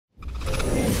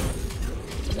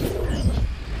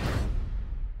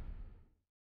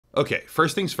Okay,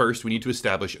 first things first, we need to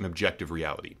establish an objective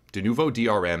reality. Denuvo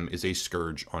DRM is a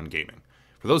scourge on gaming.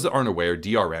 For those that aren't aware,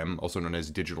 DRM, also known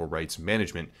as Digital Rights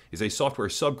Management, is a software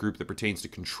subgroup that pertains to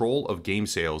control of game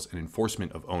sales and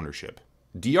enforcement of ownership.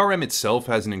 DRM itself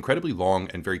has an incredibly long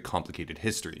and very complicated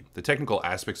history. The technical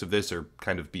aspects of this are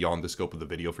kind of beyond the scope of the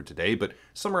video for today, but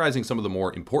summarizing some of the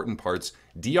more important parts,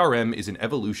 DRM is an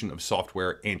evolution of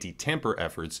software anti-tamper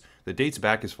efforts that dates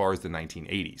back as far as the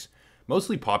 1980s.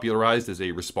 Mostly popularized as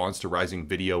a response to rising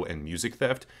video and music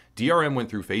theft, DRM went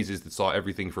through phases that saw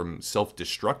everything from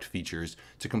self-destruct features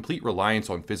to complete reliance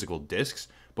on physical disks,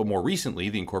 but more recently,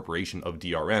 the incorporation of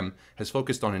DRM has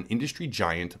focused on an industry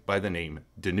giant by the name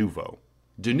Denuvo.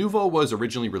 Denuvo was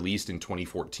originally released in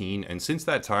 2014, and since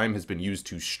that time has been used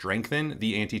to strengthen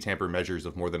the anti-tamper measures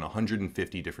of more than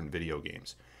 150 different video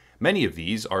games. Many of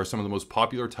these are some of the most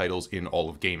popular titles in all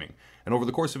of gaming, and over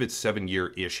the course of its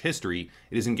 7-year-ish history,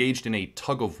 it is engaged in a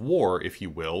tug-of-war, if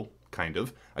you will, kind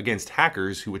of, against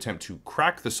hackers who attempt to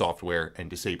crack the software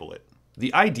and disable it.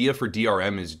 The idea for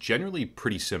DRM is generally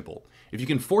pretty simple. If you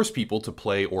can force people to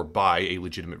play or buy a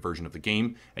legitimate version of the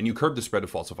game, and you curb the spread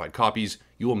of falsified copies,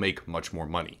 you will make much more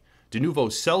money.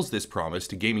 Denuvo sells this promise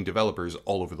to gaming developers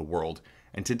all over the world,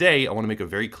 and today I want to make a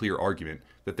very clear argument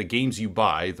that the games you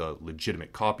buy, the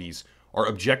legitimate copies, are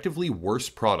objectively worse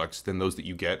products than those that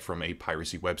you get from a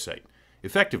piracy website.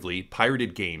 Effectively,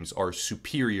 pirated games are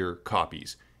superior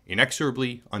copies,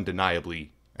 inexorably,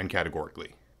 undeniably, and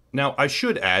categorically. Now, I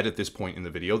should add at this point in the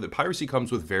video that piracy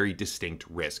comes with very distinct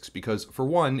risks, because for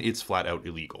one, it's flat out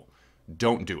illegal.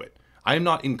 Don't do it. I am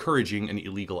not encouraging an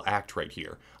illegal act right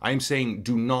here. I am saying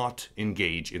do not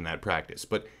engage in that practice,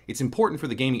 but it's important for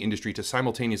the gaming industry to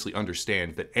simultaneously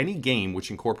understand that any game which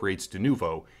incorporates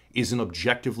Denuvo is an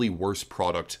objectively worse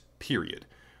product, period.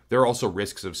 There are also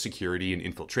risks of security and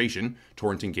infiltration.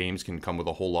 Torrenting games can come with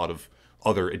a whole lot of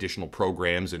other additional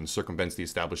programs and circumvents the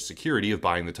established security of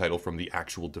buying the title from the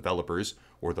actual developers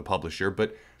or the publisher,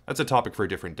 but that's a topic for a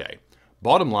different day.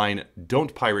 Bottom line,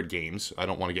 don't pirate games. I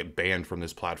don't want to get banned from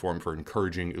this platform for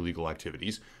encouraging illegal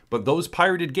activities, but those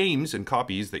pirated games and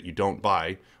copies that you don't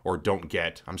buy, or don't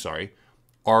get, I'm sorry,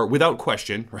 are without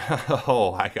question,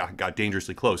 oh, I got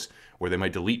dangerously close, where they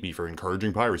might delete me for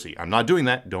encouraging piracy. I'm not doing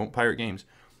that, don't pirate games.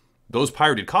 Those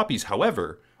pirated copies,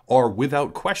 however, are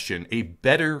without question a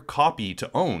better copy to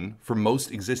own for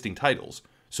most existing titles.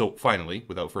 So finally,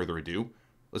 without further ado,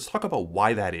 let's talk about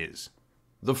why that is.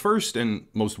 The first and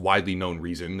most widely known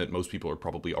reason that most people are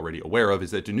probably already aware of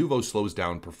is that Denuvo slows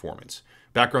down performance.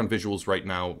 Background visuals right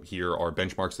now here are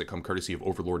benchmarks that come courtesy of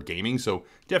Overlord Gaming, so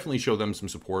definitely show them some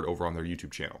support over on their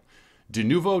YouTube channel.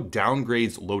 Denuvo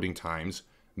downgrades loading times,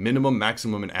 minimum,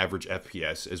 maximum, and average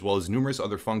FPS, as well as numerous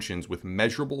other functions with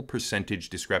measurable percentage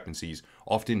discrepancies,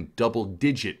 often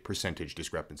double-digit percentage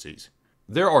discrepancies.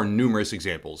 There are numerous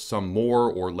examples, some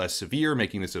more or less severe,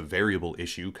 making this a variable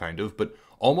issue, kind of, but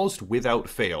almost without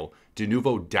fail,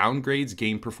 Denuvo downgrades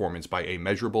game performance by a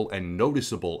measurable and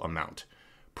noticeable amount.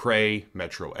 Prey,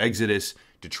 Metro Exodus,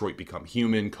 Detroit Become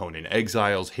Human, Conan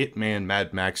Exiles, Hitman,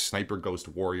 Mad Max, Sniper Ghost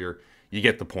Warrior. You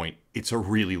get the point. It's a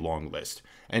really long list.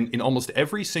 And in almost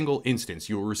every single instance,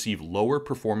 you will receive lower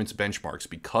performance benchmarks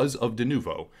because of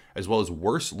Denuvo, as well as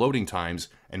worse loading times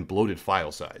and bloated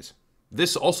file size.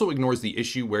 This also ignores the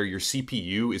issue where your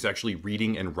CPU is actually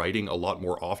reading and writing a lot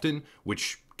more often,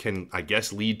 which can, I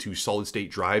guess, lead to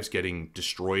solid-state drives getting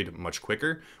destroyed much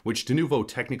quicker, which Denuvo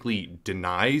technically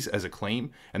denies as a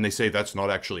claim, and they say that's not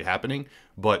actually happening,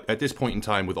 but at this point in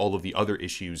time, with all of the other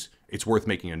issues, it's worth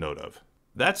making a note of.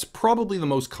 That's probably the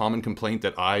most common complaint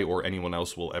that I or anyone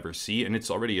else will ever see, and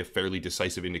it's already a fairly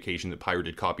decisive indication that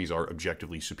pirated copies are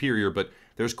objectively superior, but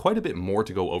there's quite a bit more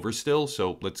to go over still,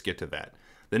 so let's get to that.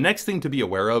 The next thing to be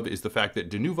aware of is the fact that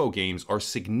Denuvo games are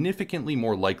significantly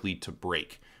more likely to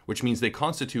break, which means they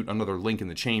constitute another link in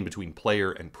the chain between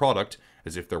player and product,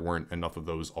 as if there weren't enough of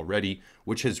those already,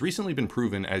 which has recently been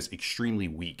proven as extremely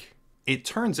weak. It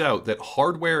turns out that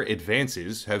hardware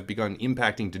advances have begun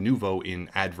impacting Denuvo in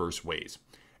adverse ways.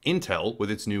 Intel, with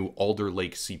its new Alder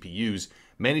Lake CPUs,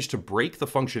 managed to break the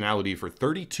functionality for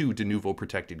 32 Denuvo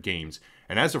protected games,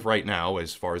 and as of right now,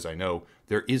 as far as I know,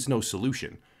 there is no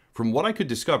solution. From what I could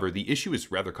discover, the issue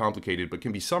is rather complicated, but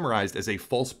can be summarized as a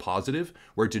false positive,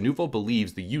 where Denuvo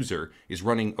believes the user is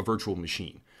running a virtual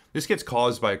machine. This gets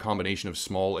caused by a combination of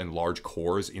small and large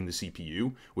cores in the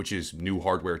CPU, which is new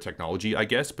hardware technology, I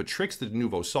guess, but tricks the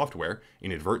Denuvo software,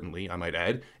 inadvertently, I might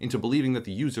add, into believing that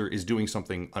the user is doing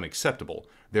something unacceptable,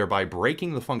 thereby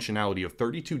breaking the functionality of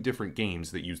 32 different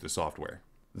games that use the software.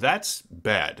 That's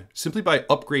bad. Simply by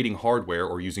upgrading hardware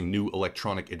or using new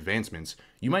electronic advancements,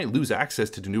 you might lose access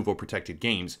to Denuvo protected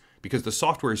games because the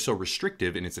software is so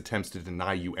restrictive in its attempts to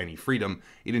deny you any freedom,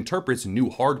 it interprets new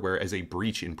hardware as a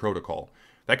breach in protocol.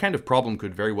 That kind of problem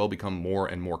could very well become more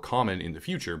and more common in the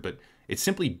future, but it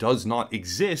simply does not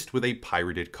exist with a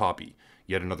pirated copy.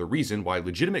 Yet another reason why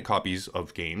legitimate copies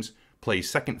of games play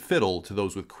second fiddle to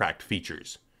those with cracked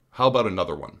features. How about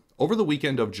another one? Over the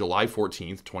weekend of July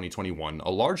 14th, 2021,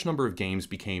 a large number of games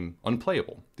became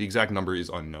unplayable. The exact number is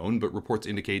unknown, but reports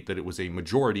indicate that it was a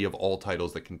majority of all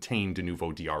titles that contained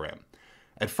Denuvo DRM.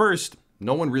 At first,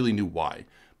 no one really knew why,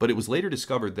 but it was later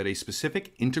discovered that a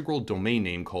specific integral domain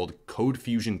name called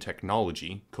CodeFusion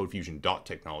Technology,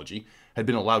 codefusion.technology, had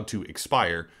been allowed to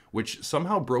expire, which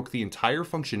somehow broke the entire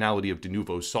functionality of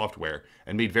Denuvo's software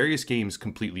and made various games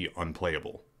completely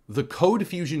unplayable. The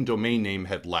CodeFusion domain name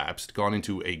had lapsed, gone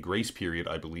into a grace period,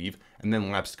 I believe, and then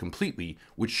lapsed completely,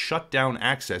 which shut down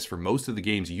access for most of the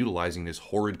games utilizing this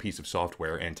horrid piece of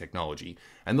software and technology.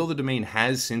 And though the domain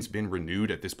has since been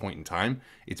renewed at this point in time,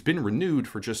 it's been renewed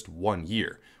for just 1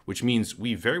 year, which means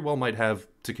we very well might have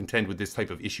to contend with this type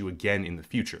of issue again in the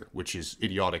future, which is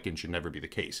idiotic and should never be the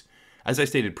case. As I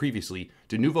stated previously,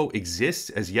 Denuvo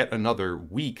exists as yet another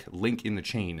weak link in the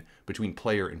chain between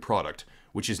player and product,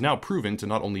 which is now proven to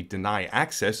not only deny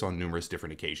access on numerous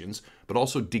different occasions, but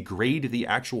also degrade the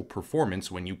actual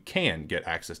performance when you can get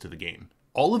access to the game.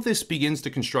 All of this begins to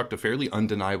construct a fairly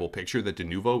undeniable picture that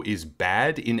Denuvo is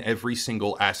bad in every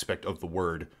single aspect of the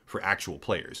word for actual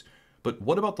players. But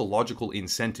what about the logical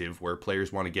incentive where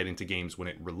players want to get into games when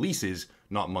it releases,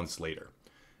 not months later?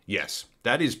 Yes,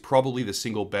 that is probably the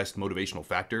single best motivational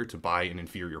factor to buy an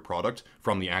inferior product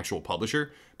from the actual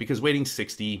publisher, because waiting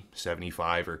 60,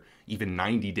 75, or even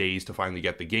 90 days to finally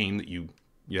get the game that you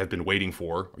have been waiting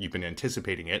for, or you've been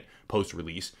anticipating it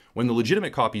post-release, when the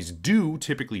legitimate copies do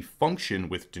typically function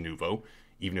with Denuvo,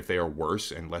 even if they are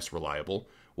worse and less reliable,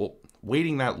 well,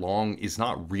 waiting that long is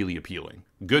not really appealing.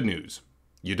 Good news,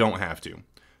 you don't have to.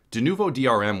 Denuvo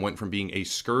DRM went from being a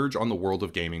scourge on the world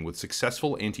of gaming with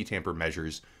successful anti-tamper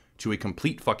measures to a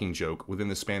complete fucking joke within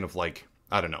the span of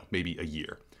maybe a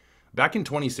year. Back in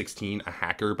 2016, a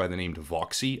hacker by the name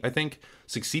Voxy, I think,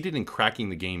 succeeded in cracking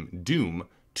the game Doom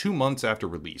 2 months after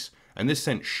release, and this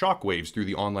sent shockwaves through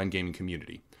the online gaming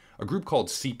community. A group called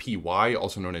CPY,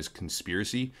 also known as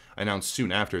Conspiracy, announced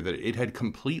soon after that it had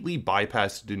completely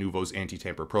bypassed Denuvo's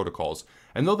anti-tamper protocols,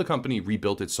 and though the company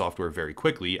rebuilt its software very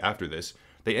quickly after this,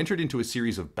 they entered into a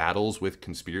series of battles with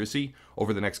Conspiracy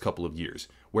over the next couple of years,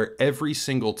 where every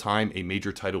single time a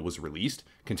major title was released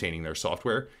containing their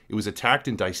software, it was attacked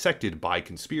and dissected by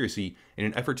Conspiracy in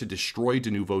an effort to destroy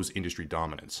Denuvo's industry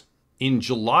dominance. In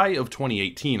July of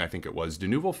 2018, I think it was,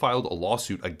 Denuvo filed a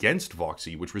lawsuit against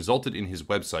Voxy, which resulted in his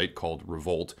website, called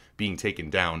Revolt, being taken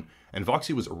down, and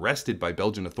Voxy was arrested by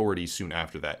Belgian authorities soon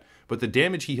after that. But the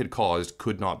damage he had caused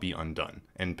could not be undone,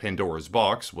 and Pandora's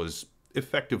box was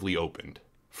effectively opened.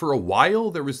 For a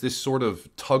while, there was this sort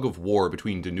of tug of war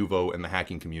between Denuvo and the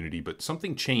hacking community, but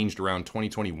something changed around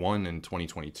 2021 and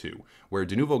 2022, where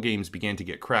Denuvo games began to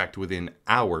get cracked within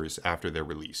hours after their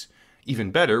release.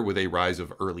 Even better, with a rise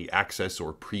of early access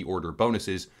or pre-order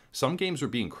bonuses, some games were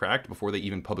being cracked before they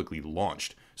even publicly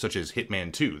launched, such as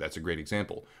Hitman 2, that's a great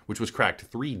example, which was cracked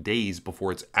 3 days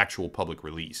before its actual public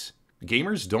release.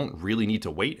 Gamers don't really need to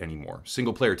wait anymore.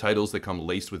 Single-player titles that come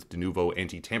laced with Denuvo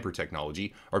anti-tamper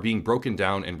technology are being broken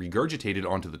down and regurgitated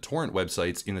onto the torrent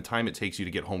websites in the time it takes you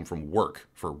to get home from work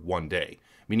for 1 day,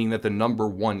 meaning that the number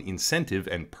one incentive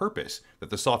and purpose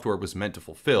that the software was meant to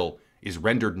fulfill is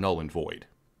rendered null and void.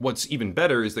 What's even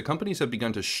better is that companies have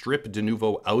begun to strip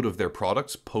Denuvo out of their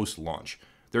products post-launch.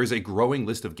 There is a growing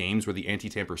list of games where the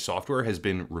anti-tamper software has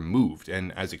been removed,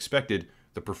 and as expected,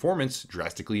 the performance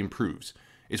drastically improves.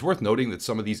 It's worth noting that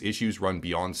some of these issues run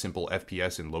beyond simple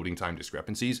FPS and loading time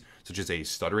discrepancies, such as a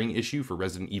stuttering issue for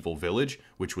Resident Evil Village,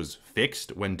 which was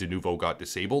fixed when Denuvo got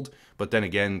disabled, but then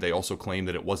again, they also claim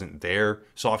that it wasn't their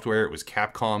software, it was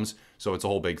Capcom's, so it's a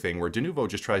whole big thing where Denuvo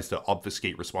just tries to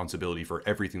obfuscate responsibility for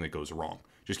everything that goes wrong.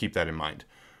 Just keep that in mind.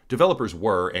 Developers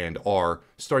were, and are,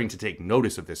 starting to take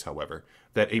notice of this, however,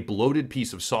 that a bloated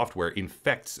piece of software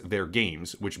infects their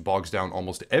games, which bogs down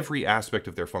almost every aspect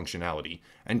of their functionality,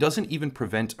 and doesn't even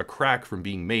prevent a crack from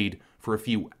being made for a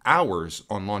few hours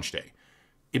on launch day.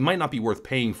 It might not be worth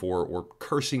paying for or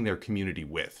cursing their community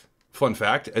with. Fun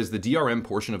fact, as the DRM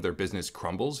portion of their business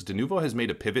crumbles, Denuvo has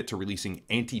made a pivot to releasing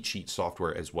anti-cheat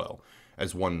software as well.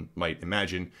 As one might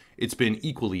imagine, it's been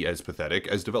equally as pathetic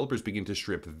as developers begin to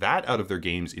strip that out of their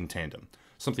games in tandem.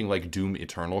 Something like Doom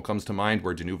Eternal comes to mind,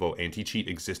 where Denuvo anti-cheat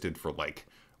existed for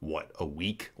what, a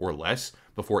week or less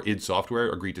before id Software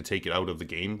agreed to take it out of the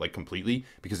game, like completely,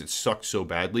 because it sucked so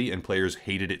badly and players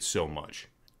hated it so much.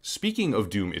 Speaking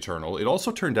of Doom Eternal, it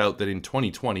also turned out that in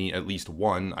 2020, at least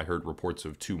one, I heard reports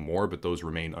of 2 more, but those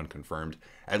remain unconfirmed,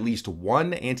 at least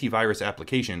one antivirus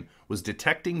application was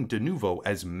detecting Denuvo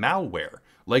as malware,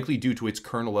 likely due to its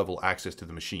kernel-level access to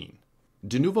the machine.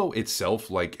 Denuvo itself,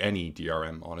 like any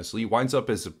DRM honestly, winds up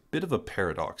as a bit of a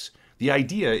paradox. The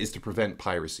idea is to prevent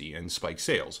piracy and spike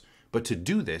sales, but to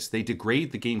do this, they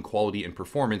degrade the game quality and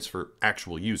performance for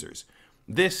actual users.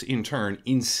 This, in turn,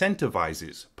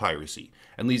 incentivizes piracy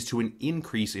and leads to an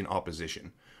increase in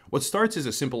opposition. What starts as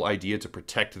a simple idea to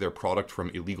protect their product from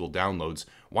illegal downloads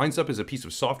winds up as a piece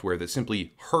of software that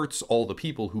simply hurts all the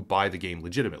people who buy the game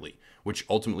legitimately, which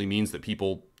ultimately means that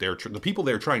the people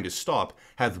they're trying to stop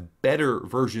have better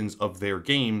versions of their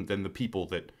game than the people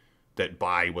that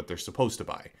buy what they're supposed to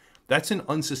buy. That's an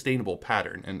unsustainable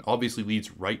pattern and obviously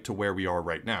leads right to where we are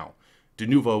right now.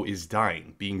 Denuvo is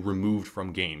dying, being removed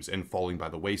from games and falling by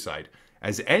the wayside,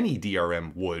 as any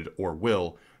DRM would or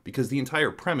will, because the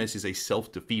entire premise is a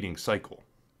self-defeating cycle.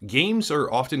 Games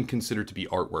are often considered to be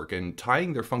artwork, and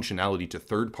tying their functionality to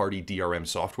third-party DRM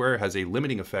software has a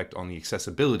limiting effect on the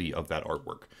accessibility of that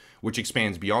artwork, which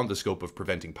expands beyond the scope of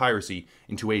preventing piracy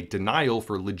into a denial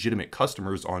for legitimate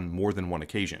customers on more than one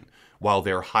occasion, while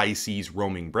their high seas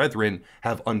roaming brethren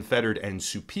have unfettered and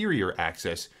superior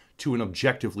access to an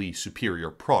objectively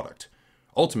superior product.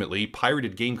 Ultimately,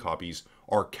 pirated game copies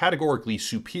are categorically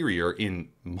superior in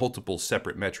multiple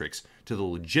separate metrics to the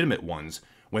legitimate ones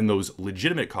when those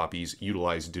legitimate copies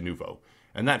utilize Denuvo,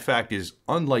 and that fact is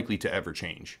unlikely to ever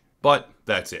change. But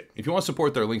that's it. If you want to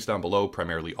support, there are links down below,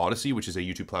 primarily Odyssey, which is a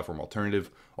YouTube platform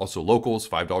alternative, also Locals,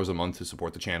 $5 a month to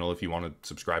support the channel if you want to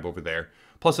subscribe over there,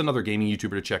 plus another gaming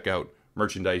YouTuber to check out,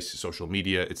 merchandise, social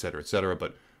media, etc.,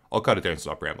 but I'll cut it there and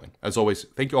stop rambling. As always,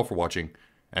 thank you all for watching,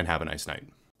 and have a nice night.